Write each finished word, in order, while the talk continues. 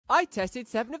I tested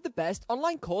 7 of the best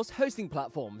online course hosting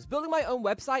platforms, building my own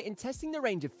website and testing the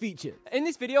range of features. In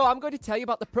this video, I'm going to tell you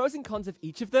about the pros and cons of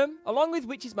each of them, along with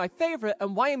which is my favorite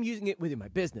and why I'm using it within my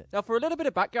business. Now, for a little bit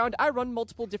of background, I run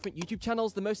multiple different YouTube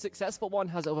channels. The most successful one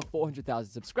has over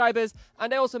 400,000 subscribers,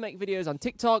 and I also make videos on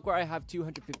TikTok where I have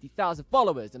 250,000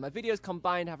 followers, and my videos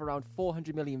combined have around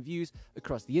 400 million views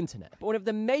across the internet. But one of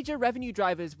the major revenue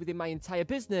drivers within my entire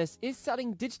business is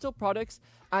selling digital products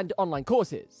and online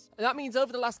courses. And that means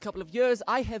over the last couple of years,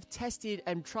 I have tested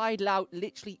and tried out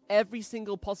literally every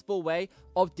single possible way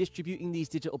of distributing these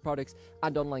digital products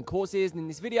and online courses. And in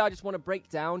this video, I just want to break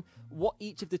down what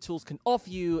each of the tools can offer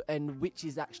you and which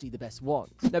is actually the best one.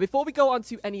 Now, before we go on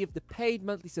to any of the paid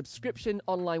monthly subscription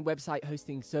online website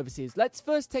hosting services, let's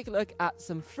first take a look at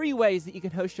some free ways that you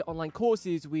can host your online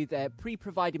courses with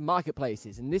pre-provided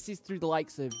marketplaces. And this is through the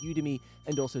likes of Udemy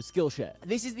and also Skillshare.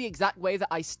 This is the exact way that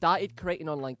I started creating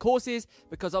online courses,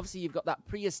 because obviously you've got that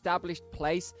pre-established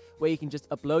place where you can just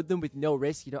upload them with no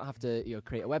risk. You don't have to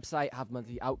create a website, have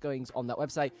monthly outgoings on that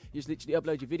website. You just literally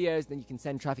upload your videos, then you can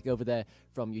send traffic over there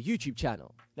from your YouTube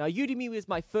channel. Now, Udemy was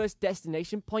my first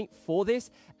destination point for this,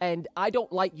 and I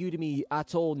don't like Udemy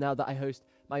at all now that I host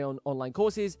my own online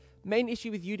courses. Main issue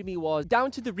with Udemy was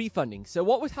down to the refunding. So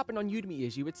what would happen on Udemy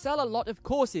is you would sell a lot of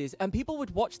courses and people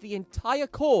would watch the entire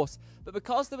course, but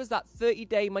because there was that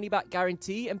 30-day money-back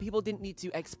guarantee and people didn't need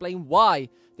to explain why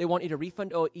they wanted a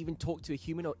refund or even talk to a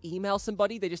human or email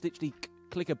somebody, they just literally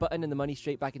click a button and the money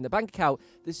straight back in the bank account.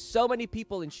 There's so many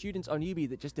people and students on Udemy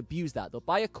that just abuse that. They'll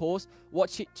buy a course,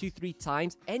 watch it 2-3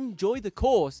 times, enjoy the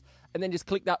course, and then just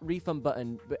click that refund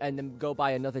button and then go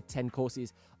buy another 10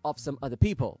 courses of some other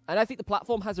people. And I think the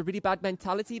platform has a really bad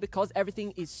mentality because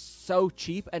everything is so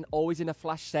cheap and always in a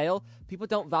flash sale. People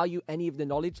don't value any of the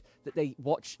knowledge that they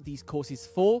watch these courses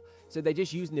for. So they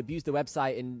just use and abuse the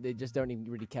website, and they just don't even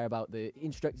really care about the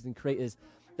instructors and creators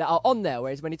that are on there.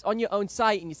 Whereas when it's on your own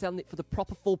site and you're selling it for the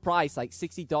proper full price, like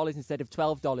 $60 instead of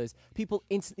 $12, people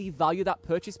instantly value that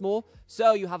purchase more.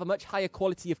 So you have a much higher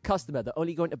quality of customer. They're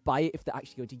only going to buy it if they're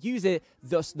actually going to use it,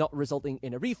 thus not resulting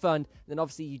in a refund. Then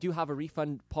obviously you do have a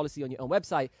refund policy on your own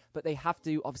website, but they have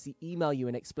to obviously email you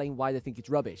and explain why they think it's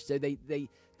rubbish. So they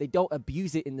don't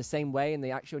abuse it in the same way, and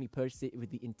they actually only purchase it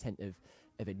with the intent of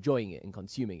enjoying it and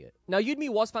consuming it. Now, Udemy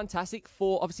was fantastic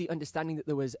for obviously understanding that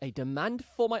there was a demand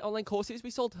for my online courses.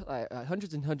 We sold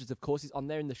hundreds and hundreds of courses on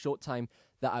there in the short time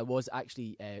that I was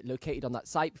actually located on that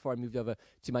site before I moved over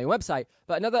to my website.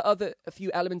 But a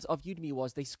few elements of Udemy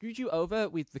was they screwed you over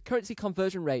with the currency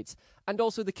conversion rates and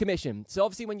also the commission. So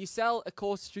obviously when you sell a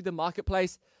course through the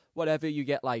marketplace, whatever, you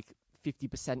get like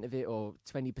 50% of it or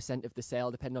 20% of the sale,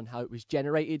 depending on how it was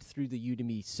generated through the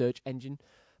Udemy search engine.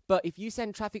 But if you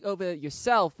send traffic over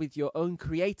yourself with your own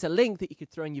creator link that you could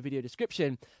throw in your video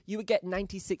description, you would get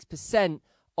 96%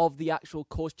 of the actual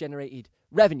course generated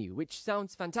revenue, which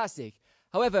sounds fantastic.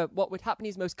 However, what would happen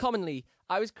is most commonly,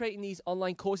 I was creating these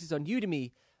online courses on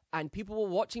Udemy, and people were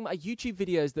watching my YouTube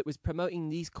videos that was promoting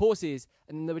these courses,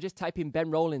 and they would just type in Ben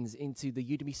Rollins into the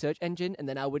Udemy search engine, and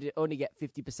then I would only get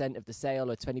 50% of the sale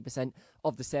or 20%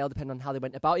 of the sale, depending on how they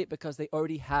went about it, because they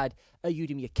already had a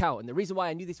Udemy account. And the reason why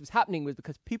I knew this was happening was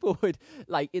because people would,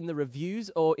 like, in the reviews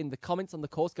or in the comments on the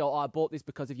course go, "Oh, I bought this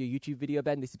because of your YouTube video,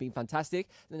 Ben. This has been fantastic."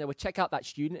 And then they would check out that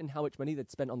student and how much money they'd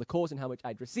spent on the course and how much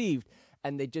I'd received.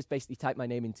 And they'd just basically type my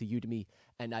name into Udemy,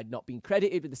 and I'd not been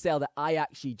credited with the sale that I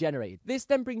actually generated. This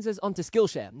then brings us onto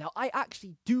Skillshare. Now, I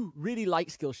actually do really like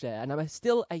Skillshare, and I'm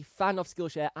still a fan of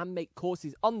Skillshare and make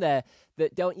courses on there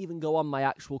that don't even go on my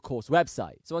actual course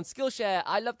website. So on Skillshare,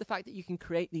 I love the fact that you can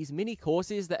create these mini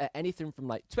courses that are anything from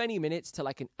like 20 minutes to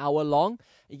like an hour long.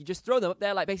 And you just throw them up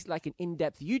there like basically like an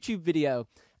in-depth YouTube video.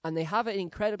 And they have an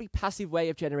incredibly passive way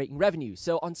of generating revenue.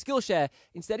 So on Skillshare,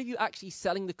 instead of you actually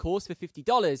selling the course for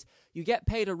 $50, you get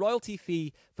paid a royalty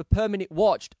fee for per minute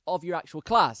watched of your actual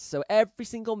class. So every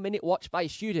single minute watched by a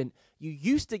student, you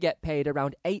used to get paid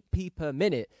around 8p per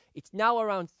minute. It's now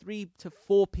around 3 to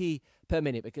 4p per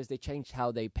minute because they changed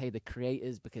how they pay the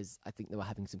creators, because I think they were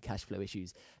having some cash flow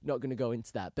issues. Not going to go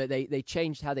into that, but they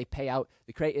changed how they pay out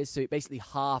the creators, so it basically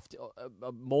halved,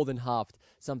 more than halved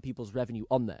some people's revenue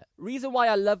on there. Reason why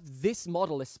I love this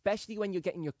model, especially when you're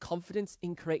getting your confidence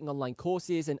in creating online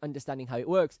courses and understanding how it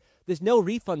works, there's no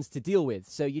refunds to deal with.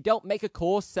 So you don't make a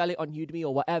course, sell it on Udemy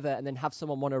or whatever, and then have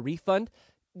someone want a refund.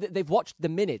 They've watched the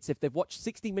minutes. If they've watched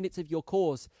 60 minutes of your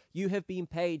course, you have been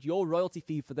paid your royalty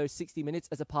fee for those 60 minutes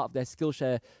as a part of their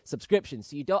Skillshare subscription.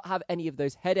 So you don't have any of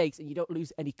those headaches, and you don't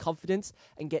lose any confidence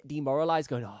and get demoralized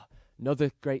going, "Oh,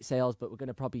 another great sales, but we're going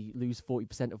to probably lose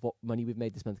 40% of what money we've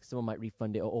made this month because someone might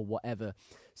refund it or whatever.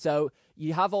 So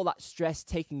you have all that stress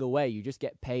taken away. You just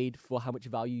get paid for how much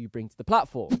value you bring to the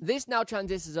platform. This now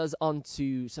transitions us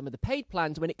onto some of the paid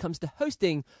plans when it comes to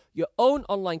hosting your own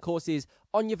online courses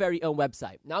on your very own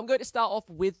website. Now, I'm going to start off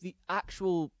with the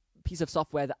actual piece of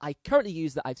software that I currently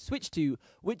use that I've switched to,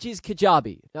 which is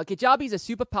Kajabi. Now, Kajabi is a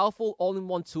super powerful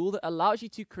all-in-one tool that allows you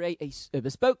to create a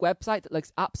bespoke website that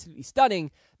looks absolutely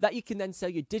stunning that you can then sell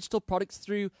your digital products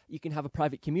through. You can have a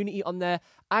private community on there,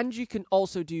 and you can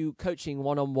also do coaching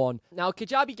one-on-one. Now,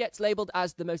 Kajabi gets labeled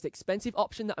as the most expensive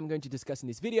option that I'm going to discuss in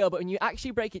this video, but when you actually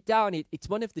break it down, it's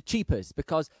one of the cheapest,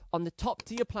 because on the top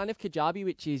tier plan of Kajabi,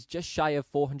 which is just shy of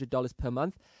 $400 per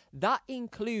month, that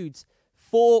includes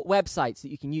 4 websites that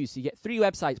you can use. So you get 3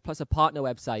 websites plus a partner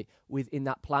website within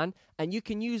that plan. And you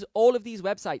can use all of these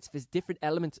websites for different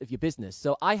elements of your business.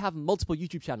 So I have multiple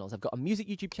YouTube channels. I've got a music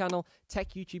YouTube channel,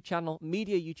 tech YouTube channel,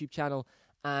 media YouTube channel,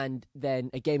 and then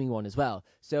a gaming one as well.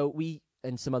 So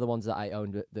and some other ones that I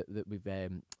own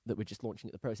that we're just launching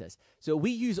at the process. So we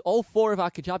use all 4 of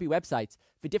our Kajabi websites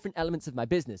for different elements of my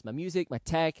business: my music, my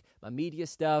tech, my media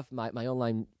stuff, my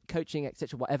online coaching,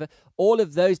 etc., whatever. All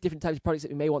of those different types of products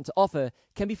that we may want to offer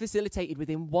can be facilitated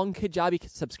within one Kajabi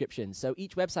subscription. So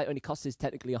each website only costs us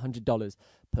technically $100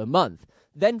 per month.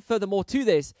 Then furthermore to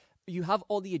this, you have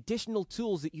all the additional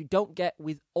tools that you don't get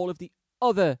with all of the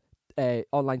other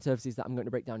online services that I'm going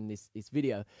to break down in this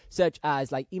video, such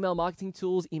as like email marketing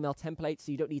tools, email templates.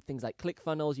 So you don't need things like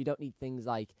ClickFunnels. You don't need things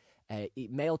like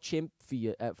MailChimp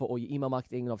for all your email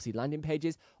marketing, and obviously landing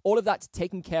pages. All of that's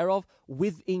taken care of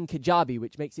within Kajabi,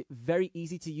 which makes it very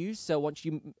easy to use. So once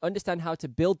you understand how to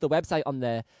build the website on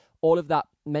there, all of that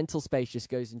mental space just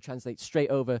goes and translates straight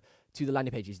over to the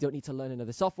landing pages. You don't need to learn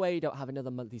another software. You don't have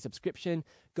another monthly subscription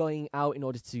going out in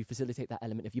order to facilitate that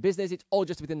element of your business. It's all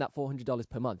just within that $400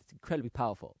 per month. It's incredibly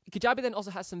powerful. Kajabi then also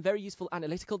has some very useful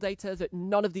analytical data that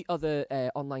none of the other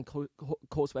online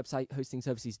course website hosting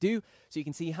services do. So you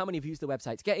can see how many views the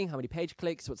website's getting, how many page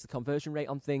clicks, what's the conversion rate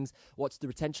on things, what's the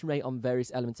retention rate on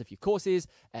various elements of your courses.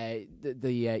 You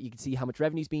can see how much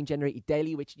revenue is being generated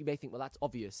daily, which you may think, well, that's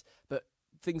obvious. But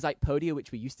things like Podia,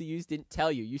 which we used to use, didn't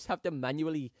tell you. You used to have to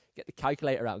manually get the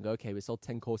calculator out and go, okay, we sold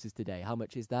 10 courses today. How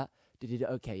much is that?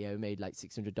 Okay, yeah, we made like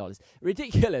 $600.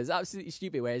 Ridiculous, absolutely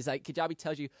stupid. Whereas like Kajabi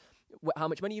tells you how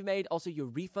much money you've made, also your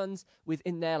refunds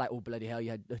within there. Like, oh, bloody hell,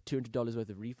 you had $200 worth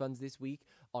of refunds this week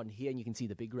on here, and you can see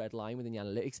the big red line within the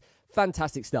analytics.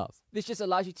 Fantastic stuff. This just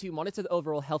allows you to monitor the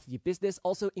overall health of your business,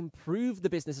 also improve the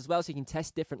business as well, so you can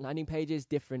test different landing pages,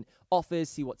 different offers,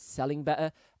 see what's selling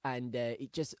better, and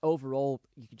it just overall,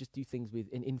 you can just do things with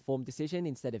an informed decision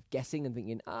instead of guessing and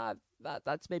thinking,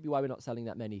 that's maybe why we're not selling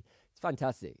that many. It's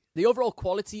fantastic. The overall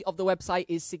quality of the website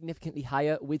is significantly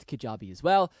higher with Kajabi as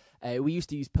well. We used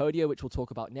to use Podia, which we'll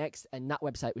talk about next, and that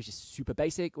website was just super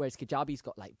basic, whereas Kajabi's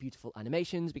got like beautiful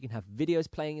animations. We can have videos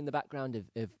playing in the background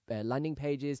of landing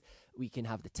pages. We can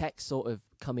have the text sort of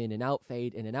come in and out,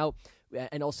 fade in and out.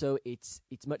 And also it's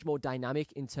much more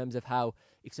dynamic in terms of how,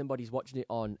 if somebody's watching it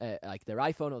on like their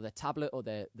iPhone or their tablet or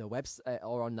their website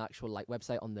or on the actual like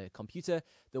website on the computer,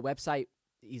 the website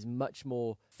is much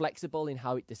more flexible in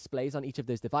how it displays on each of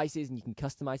those devices, and you can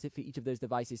customize it for each of those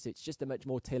devices. So it's just a much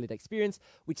more tailored experience,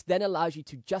 which then allows you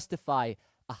to justify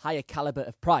a higher caliber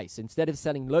of price. Instead of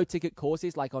selling low ticket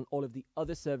courses like on all of the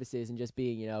other services and just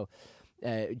being,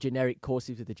 generic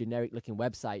courses with a generic looking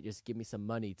website, just give me some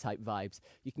money type vibes,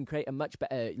 you can create a much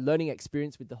better learning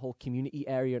experience with the whole community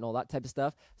area and all that type of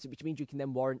stuff. So which means you can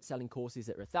then warrant selling courses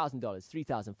that are $1,000,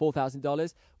 $3,000,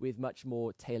 $4,000 with much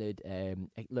more tailored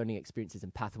learning experiences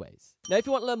and pathways. Now, if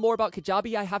you want to learn more about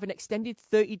Kajabi, I have an extended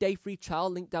 30-day free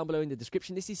trial linked down below in the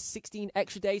description. This is 16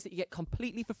 extra days that you get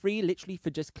completely for free, literally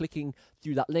for just clicking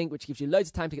through that link, which gives you loads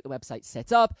of time to get the website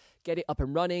set up, get it up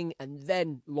and running, and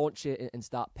then launch it and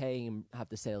start paying and have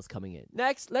the sales coming in.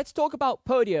 Next, let's talk about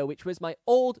Podia, which was my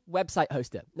old website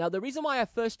hoster. Now, the reason why I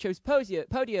first chose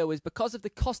Podia was because of the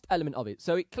cost element of it.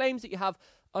 So it claims that you have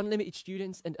unlimited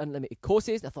students and unlimited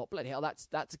courses. And I thought, bloody hell, that's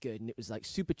good. And it was like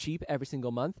super cheap every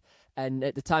single month. And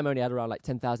at the time, I only had around like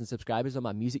 10,000 subscribers on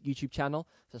my music YouTube channel.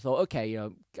 So I thought, okay, I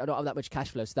don't have that much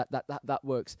cash flow, so that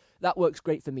works. That works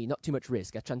great for me. Not too much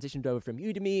risk. I transitioned over from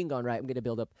Udemy and gone, right, I'm going to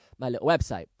build up my little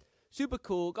website. Super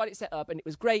cool, got it set up, and it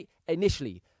was great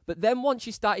initially. But then once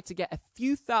you started to get a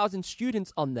few thousand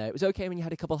students on there, it was okay when you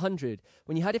had a couple hundred.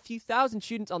 When you had a few thousand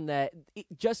students on there, it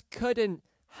just couldn't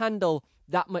handle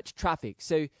that much traffic.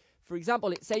 So, for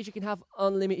example, it says you can have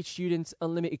unlimited students,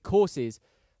 unlimited courses,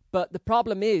 But the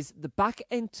problem is the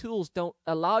back-end tools don't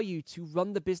allow you to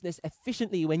run the business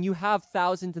efficiently when you have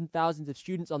thousands and thousands of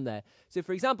students on there. So,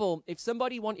 for example, if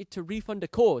somebody wanted to refund a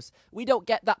course, we don't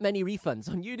get that many refunds.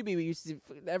 On Udemy,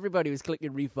 everybody was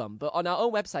clicking refund. But on our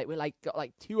own website, we got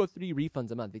 2 or 3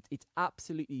 refunds a month. It's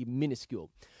absolutely minuscule.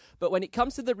 But when it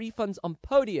comes to the refunds on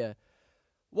Podia,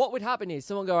 what would happen is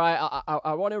someone go,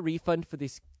 I want a refund for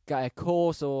this guy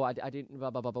course, or I didn't, blah,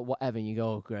 blah, blah, blah, whatever. And you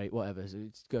go, oh, great, whatever. So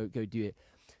just go do it.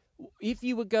 If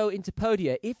you would go into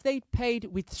Podia, if they paid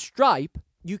with Stripe,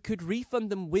 you could refund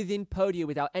them within Podia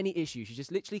without any issues. You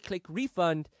just literally click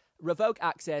refund, revoke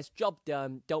access, job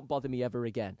done, don't bother me ever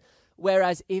again.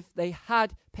 Whereas if they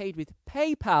had paid with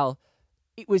PayPal,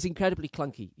 it was incredibly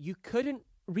clunky. You couldn't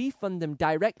refund them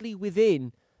directly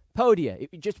within Podia.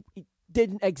 It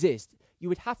didn't exist. You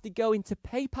would have to go into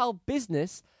PayPal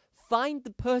Business, find the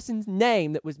person's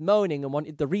name that was moaning and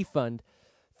wanted the refund,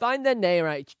 find their name,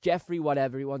 right? It's Jeffrey,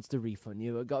 whatever. He wants to refund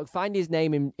you. Go find his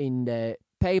name in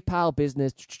PayPal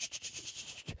Business.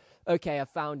 Okay, I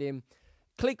found him.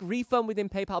 Click refund within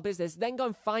PayPal Business. Then go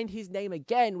and find his name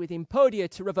again within Podia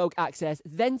to revoke access.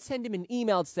 Then send him an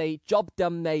email to say, job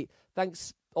done, mate.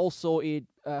 Thanks, all sorted.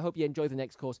 Hope you enjoy the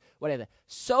next course. Whatever.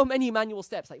 So many manual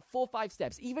steps, like 4 or 5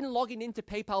 steps. Even logging into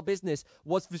PayPal Business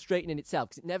was frustrating in itself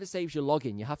because it never saves your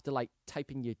login. You have to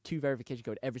type in your 2 verification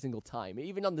code every single time.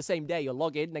 Even on the same day, you'll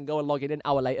log in, then go and log in an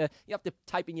hour later. You have to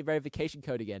type in your verification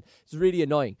code again. It's really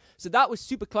annoying. So that was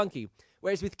super clunky.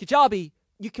 Whereas with Kajabi,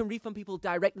 you can refund people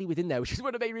directly within there, which is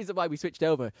one of the main reasons why we switched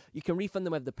over. You can refund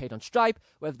them whether they're paid on Stripe,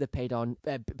 whether they're paid on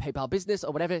PayPal Business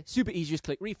or whatever. Super easy. Just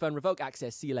click refund, revoke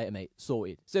access. See you later, mate.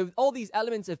 Sorted. So all these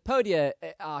elements of Podia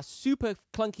are super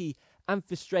clunky and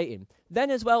frustrating. Then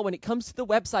as well, when it comes to the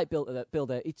website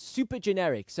builder, it's super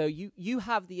generic. So you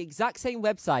have the exact same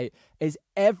website as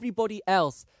everybody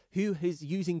else who is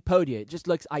using Podia. It just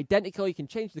looks identical. You can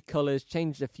change the colors,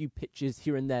 change a few pictures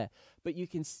here and there. But you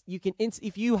can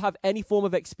if you have any form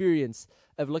of experience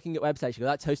of looking at websites, you go,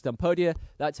 that's hosted on Podia,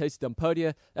 that's hosted on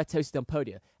Podia, that's hosted on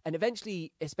Podia. And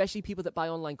eventually, especially people that buy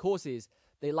online courses,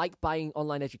 they like buying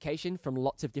online education from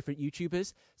lots of different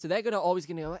YouTubers. So they're always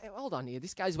going to go, hey, hold on here,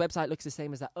 this guy's website looks the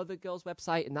same as that other girl's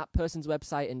website and that person's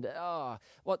website. And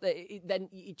then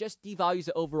it just devalues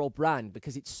the overall brand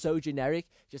because it's so generic.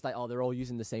 Just like, oh, they're all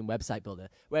using the same website builder.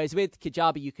 Whereas with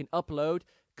Kajabi, you can upload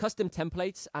custom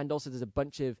templates, and also there's a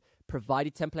bunch of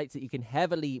provided templates that you can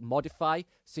heavily modify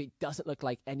so it doesn't look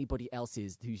like anybody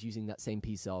else's who's using that same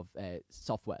piece of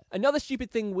software. Another stupid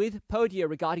thing with Podia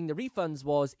regarding the refunds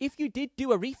was if you did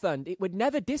do a refund, it would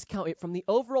never discount it from the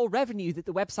overall revenue that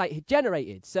the website had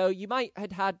generated. So you might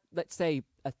have had, let's say,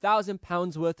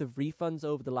 £1,000 worth of refunds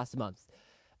over the last month,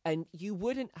 and you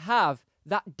wouldn't have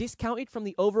that discounted from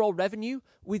the overall revenue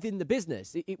within the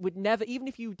business. It would never, even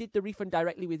if you did the refund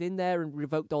directly within there and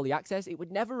revoked all the access, it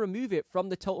would never remove it from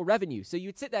the total revenue. So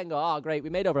you'd sit there and go, oh, great, we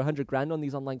made over 100 grand on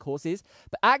these online courses,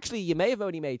 but actually you may have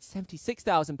only made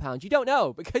 £76,000. You don't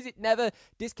know because it never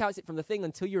discounts it from the thing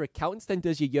until your accountant then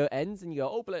does your year ends and you go,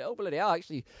 oh bloody hell, I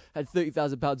actually had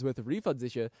 £30,000 worth of refunds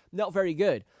this year. Not very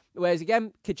good. Whereas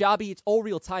again, Kajabi, it's all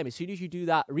real time. As soon as you do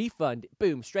that refund,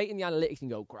 boom, straight in the analytics and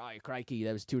go, crikey,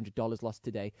 there was $200 lost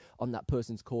today on that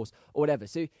person's course or whatever.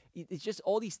 So it's just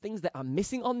all these things that are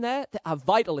missing on there that are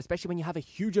vital, especially when you have a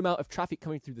huge amount of traffic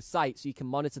coming through the site so you can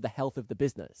monitor the health of the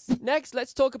business. Next,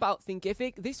 let's talk about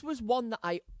Thinkific. This was one that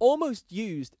I almost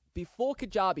used before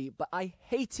Kajabi, but I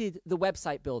hated the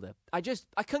website builder. I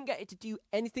couldn't get it to do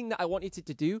anything that I wanted it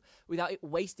to do without it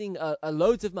wasting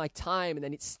loads of my time, and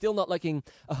then it's still not looking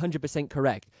 100%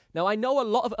 correct. Now, I know a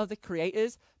lot of other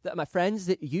creators that are my friends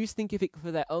that use Thinkific for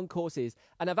their own courses,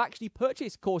 and I've actually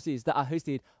purchased courses that are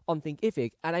hosted on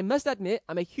Thinkific, and I must admit,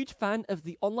 I'm a huge fan of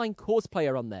the online course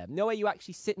player on there. No way you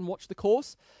actually sit and watch the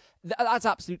course. That's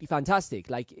absolutely fantastic.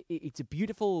 Like, it's a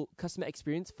beautiful customer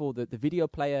experience for the video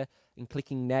player and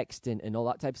clicking next and all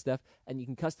that type of stuff. And you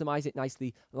can customize it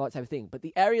nicely and all that type of thing. But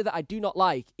the area that I do not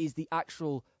like is the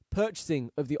actual purchasing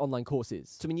of the online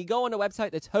courses. So when you go on a website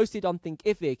that's hosted on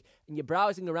Thinkific and you're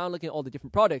browsing around looking at all the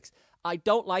different products, I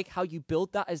don't like how you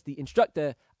build that as the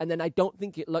instructor. And then I don't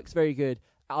think it looks very good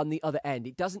on the other end.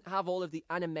 It doesn't have all of the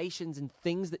animations and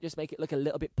things that just make it look a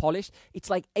little bit polished. It's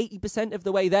like 80% of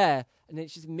the way there, and then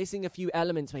it's just missing a few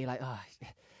elements where you're like, oh,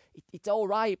 it's all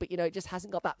right, but it just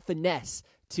hasn't got that finesse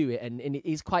to it, and it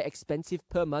is quite expensive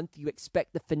per month. You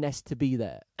expect the finesse to be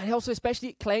there. And also, especially,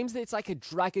 it claims that it's like a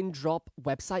drag and drop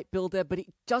website builder, but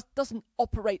it just doesn't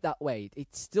operate that way.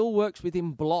 It still works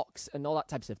within blocks and all that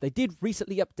type of stuff. They did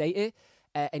recently update it,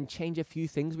 and change a few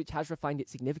things, which has refined it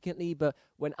significantly. But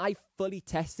when I fully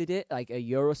tested it like a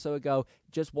year or so ago,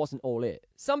 it just wasn't all it.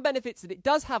 Some benefits that it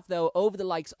does have, though, over the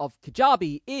likes of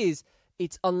Kajabi is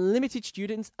it's unlimited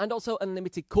students and also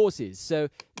unlimited courses. So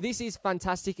this is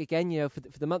fantastic, again, for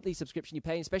the monthly subscription you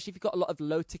pay, especially if you've got a lot of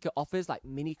low-ticket offers like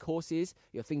mini courses,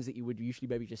 things that you would usually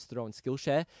maybe just throw on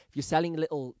Skillshare. If you're selling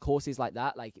little courses like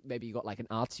that, like maybe you got like an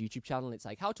arts YouTube channel, and it's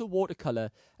like how to watercolor,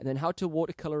 and then how to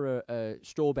watercolor a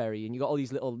strawberry, and you got all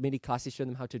these little mini classes showing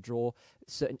them how to draw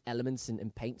certain elements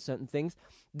and paint certain things.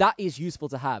 That is useful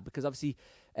to have, because obviously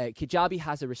Kajabi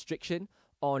has a restriction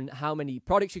on how many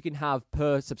products you can have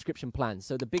per subscription plan.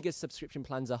 So the biggest subscription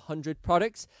plans are 100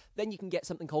 products. Then you can get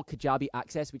something called Kajabi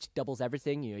Access, which doubles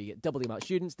everything. You get double the amount of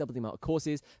students, double the amount of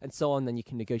courses, and so on. Then you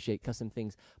can negotiate custom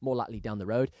things more likely down the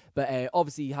road. But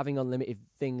obviously, having unlimited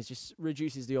things just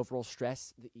reduces the overall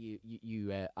stress that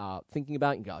you are thinking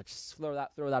about. You go, just throw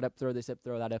that up, throw this up,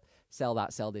 throw that up, sell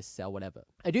that, sell this, sell whatever.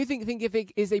 I do think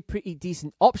Thinkific is a pretty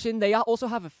decent option. They also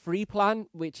have a free plan,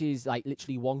 which is like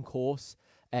literally one course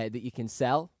that you can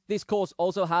sell. This course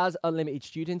also has unlimited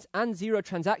students and 0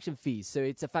 transaction fees, so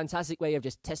it's a fantastic way of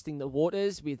just testing the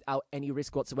waters without any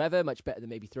risk whatsoever, much better than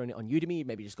maybe throwing it on Udemy.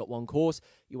 Maybe you just got one course,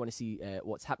 you want to see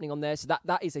what's happening on there. So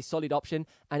that is a solid option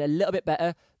and a little bit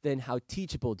better than how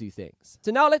Teachable do things.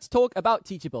 So now let's talk about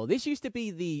Teachable. This used to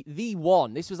be the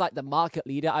one. This was like the market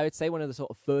leader, I would say, one of the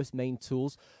sort of first main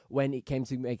tools when it came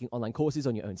to making online courses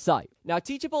on your own site. Now,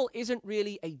 Teachable isn't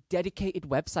really a dedicated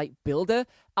website builder.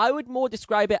 I would more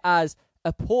describe it as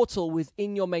a portal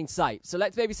within your main site. So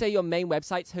let's maybe say your main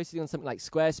website's hosted on something like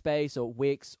Squarespace or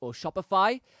Wix or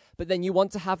Shopify, but then you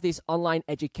want to have this online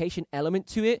education element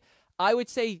to it. I would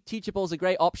say Teachable is a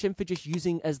great option for just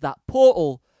using as that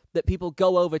portal that people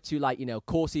go over to, like,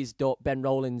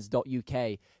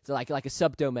 courses.benrollins.uk. So like a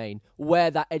subdomain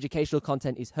where that educational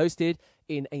content is hosted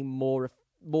in a more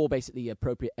basically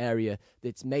appropriate area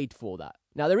that's made for that.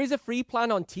 Now, there is a free plan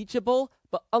on Teachable,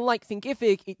 but unlike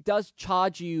Thinkific, it does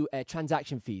charge you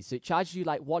transaction fees. So it charges you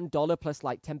like $1 plus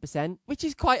like 10%, which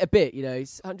is quite a bit.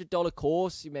 It's a $100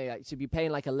 course. You should be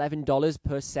paying like $11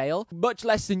 per sale, much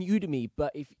less than Udemy.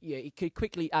 But it could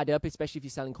quickly add up, especially if you're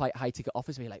selling quite high ticket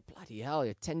offers. Where you're like, bloody hell,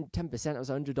 10%. That was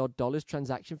 $100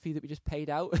 transaction fee that we just paid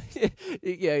out.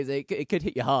 It could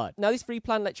hit you hard. Now, this free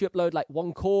plan lets you upload like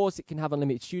one course. It can have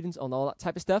unlimited students on all that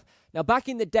type of stuff. Now, back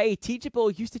in the day, Teachable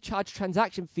used to charge transaction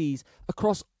fees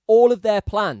across all of their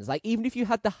plans. Like, even if you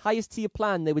had the highest tier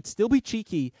plan, they would still be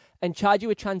cheeky and charge you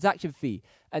a transaction fee.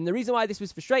 And the reason why this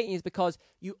was frustrating is because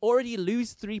you already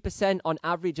lose 3% on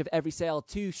average of every sale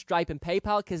to Stripe and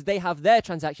PayPal because they have their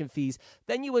transaction fees.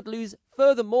 Then you would lose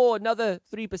furthermore another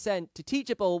 3% to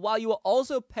Teachable while you were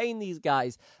also paying these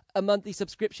guys a monthly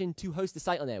subscription to host the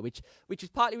site on there, which is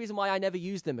partly the reason why I never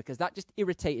used them, because that just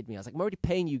irritated me. I was like, I'm already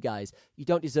paying you guys. You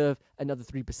don't deserve another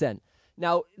 3%.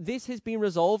 Now, this has been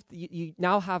resolved. You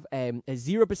now have a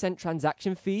 0%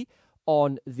 transaction fee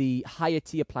on the higher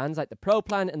tier plans, like the Pro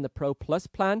plan and the Pro Plus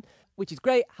plan, which is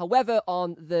great. However,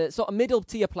 on the sort of middle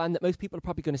tier plan that most people are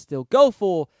probably going to still go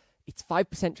for, it's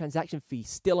 5% transaction fee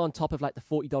still on top of like the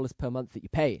 $40 per month that you're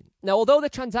paying. Now, although the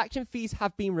transaction fees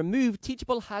have been removed,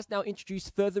 Teachable has now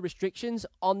introduced further restrictions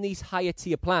on these higher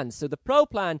tier plans. So the Pro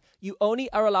plan, you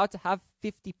only are allowed to have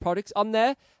 50 products on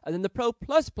there, and then the Pro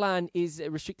Plus plan is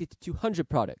restricted to 200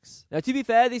 products. Now, to be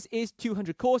fair, this is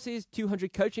 200 courses,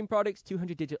 200 coaching products,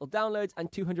 200 digital downloads,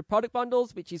 and 200 product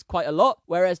bundles, which is quite a lot,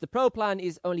 whereas the Pro plan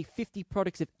is only 50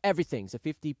 products of everything. So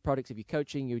 50 products of your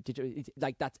coaching, your digital,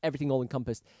 like that's everything all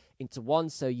encompassed into one,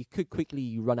 so you could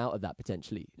quickly run out of that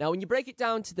potentially. Now, when you break it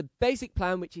down to the basic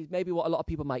plan, which is maybe what a lot of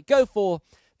people might go for,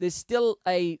 there's still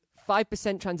a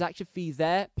 5% transaction fee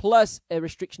there, plus a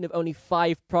restriction of only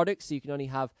 5 products. So you can only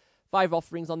have 5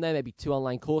 offerings on there, maybe 2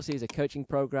 online courses, a coaching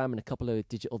program, and a couple of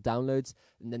digital downloads.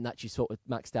 And then that's you sort of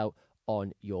maxed out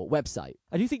on your website.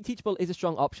 I do think Teachable is a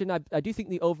strong option. I do think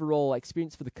the overall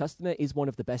experience for the customer is one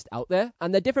of the best out there.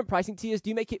 And the different pricing tiers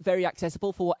do make it very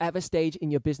accessible for whatever stage in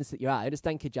your business that you're at. I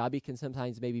understand Kajabi can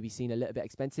sometimes maybe be seen a little bit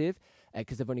expensive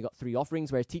because they've only got 3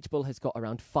 offerings, whereas Teachable has got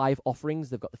around 5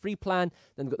 offerings. They've got the free plan,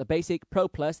 then they've got the basic, Pro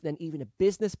Plus, then even a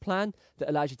business plan that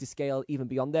allows you to scale even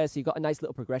beyond there. So you've got a nice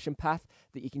little progression path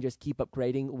that you can just keep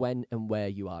upgrading when and where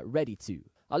you are ready to.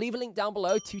 I'll leave a link down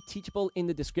below to Teachable in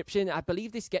the description. I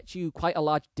believe this gets you quite a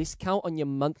large discount on your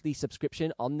monthly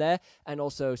subscription on there, and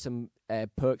also some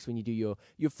perks when you do your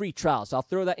free trial. So I'll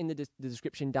throw that in the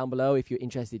description down below if you're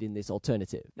interested in this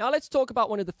alternative. Now let's talk about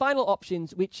one of the final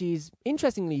options, which is,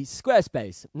 interestingly,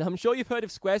 Squarespace. Now, I'm sure you've heard of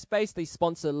Squarespace. They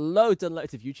sponsor loads and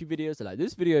loads of YouTube videos. They're like,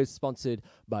 this video is sponsored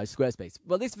by Squarespace.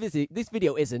 Well, this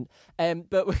video isn't,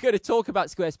 but we're going to talk about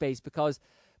Squarespace because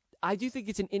I do think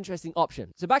it's an interesting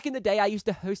option. So back in the day, I used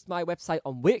to host my website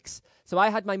on Wix. So I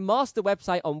had my master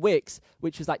website on Wix,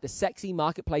 which was like the sexy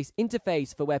marketplace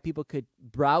interface for where people could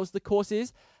browse the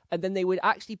courses, and then they would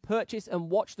actually purchase and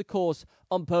watch the course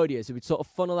on Podia. So we'd sort of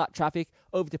funnel that traffic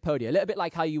over to Podia. A little bit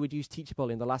like how you would use Teachable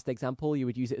in the last example. You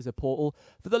would use it as a portal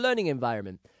for the learning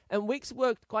environment. And Wix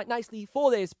worked quite nicely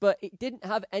for this, but it didn't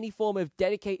have any form of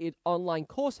dedicated online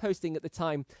course hosting at the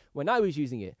time when I was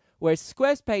using it. Whereas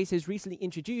Squarespace has recently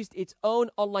introduced its own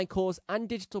online course and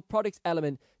digital products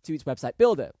element to its website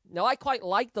builder. Now, I quite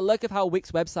like the look of how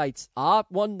Wix websites are.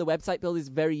 One, the website builder is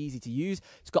very easy to use.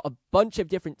 It's got a bunch of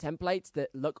different templates that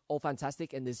look all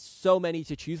fantastic, and there's so many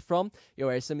to choose from.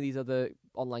 Whereas some of these other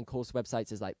online course websites,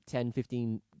 there's like 10,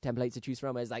 15 templates to choose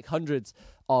from. There's like hundreds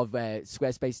of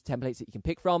Squarespace templates that you can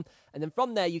pick from. And then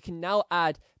from there, you can now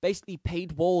add basically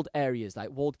paid walled areas, like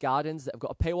walled gardens that have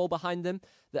got a paywall behind them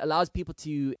that allows people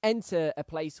to enter a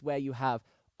place where you have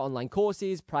online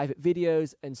courses, private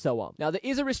videos, and so on. Now, there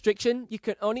is a restriction. You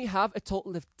can only have a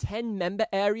total of 10 member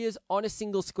areas on a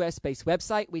single Squarespace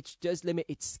website, which does limit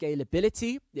its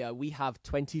scalability. Yeah, we have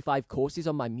 25 courses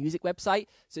on my music website,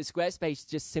 so Squarespace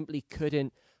just simply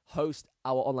couldn't host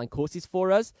our online courses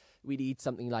for us. We need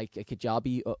something like a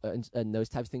Kajabi and those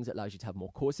types of things that allows you to have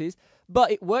more courses. But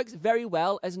it works very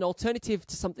well as an alternative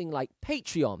to something like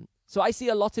Patreon. So I see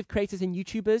a lot of creators and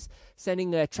YouTubers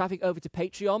sending traffic over to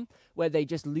Patreon, where they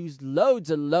just lose loads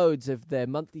and loads of their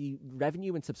monthly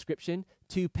revenue and subscription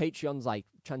to Patreon's like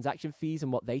transaction fees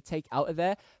and what they take out of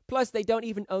there. Plus, they don't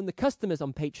even own the customers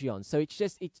on Patreon. So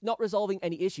it's not resolving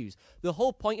any issues. The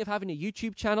whole point of having a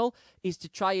YouTube channel is to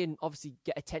try and obviously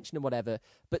get attention and whatever,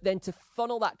 but then to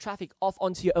funnel that traffic off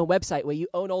onto your own website where you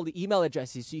own all the email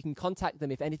addresses so you can contact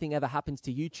them if anything ever happens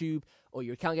to YouTube or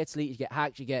your account gets leaked, you get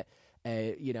hacked, you get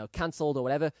cancelled or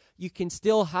whatever. You can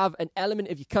still have an element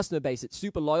of your customer base that's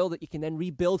super loyal that you can then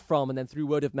rebuild from, and then through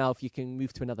word of mouth you can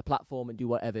move to another platform and do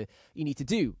whatever you need to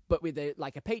do. But with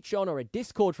like a Patreon or a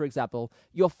Discord, for example,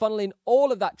 you're funneling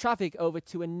all of that traffic over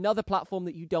to another platform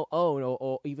that you don't own,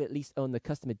 or even at least own the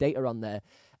customer data on there.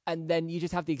 And then you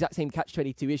just have the exact same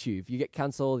catch-22 issue. If you get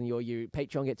cancelled and your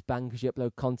Patreon gets banned because you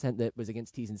upload content that was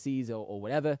against T's and C's or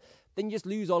whatever, then you just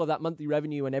lose all of that monthly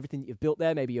revenue and everything that you've built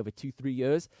there, maybe over 2-3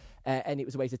 years, and it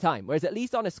was a waste of time. Whereas at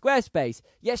least on a Squarespace,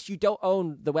 yes, you don't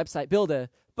own the website builder,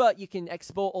 but you can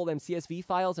export all them CSV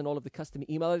files and all of the custom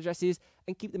email addresses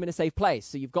and keep them in a safe place.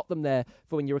 So you've got them there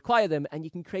for when you require them, and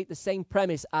you can create the same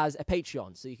premise as a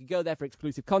Patreon. So you can go there for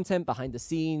exclusive content, behind the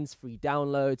scenes, free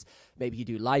downloads. Maybe you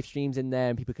do live streams in there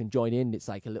and people can join in. It's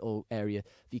like a little area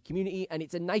for your community, and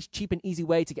it's a nice, cheap, and easy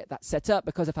way to get that set up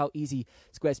because of how easy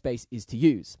Squarespace is to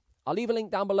use. I'll leave a link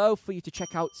down below for you to check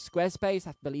out Squarespace.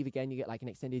 I believe, again, you get like an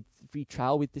extended free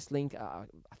trial with this link, I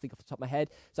think off the top of my head.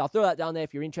 So I'll throw that down there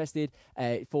if you're interested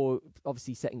for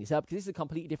obviously setting this up, because this is a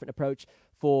completely different approach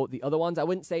for the other ones. I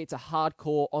wouldn't say it's a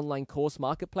hardcore online course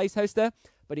marketplace hoster,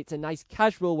 but it's a nice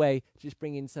casual way to just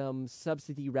bring in some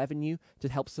subsidy revenue to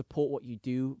help support what you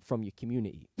do from your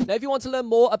community. Now, if you want to learn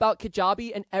more about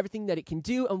Kajabi and everything that it can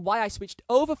do and why I switched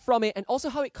over from it, and also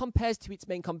how it compares to its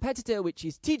main competitor, which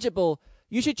is Teachable,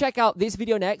 you should check out this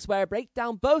video next, where I break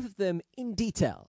down both of them in detail.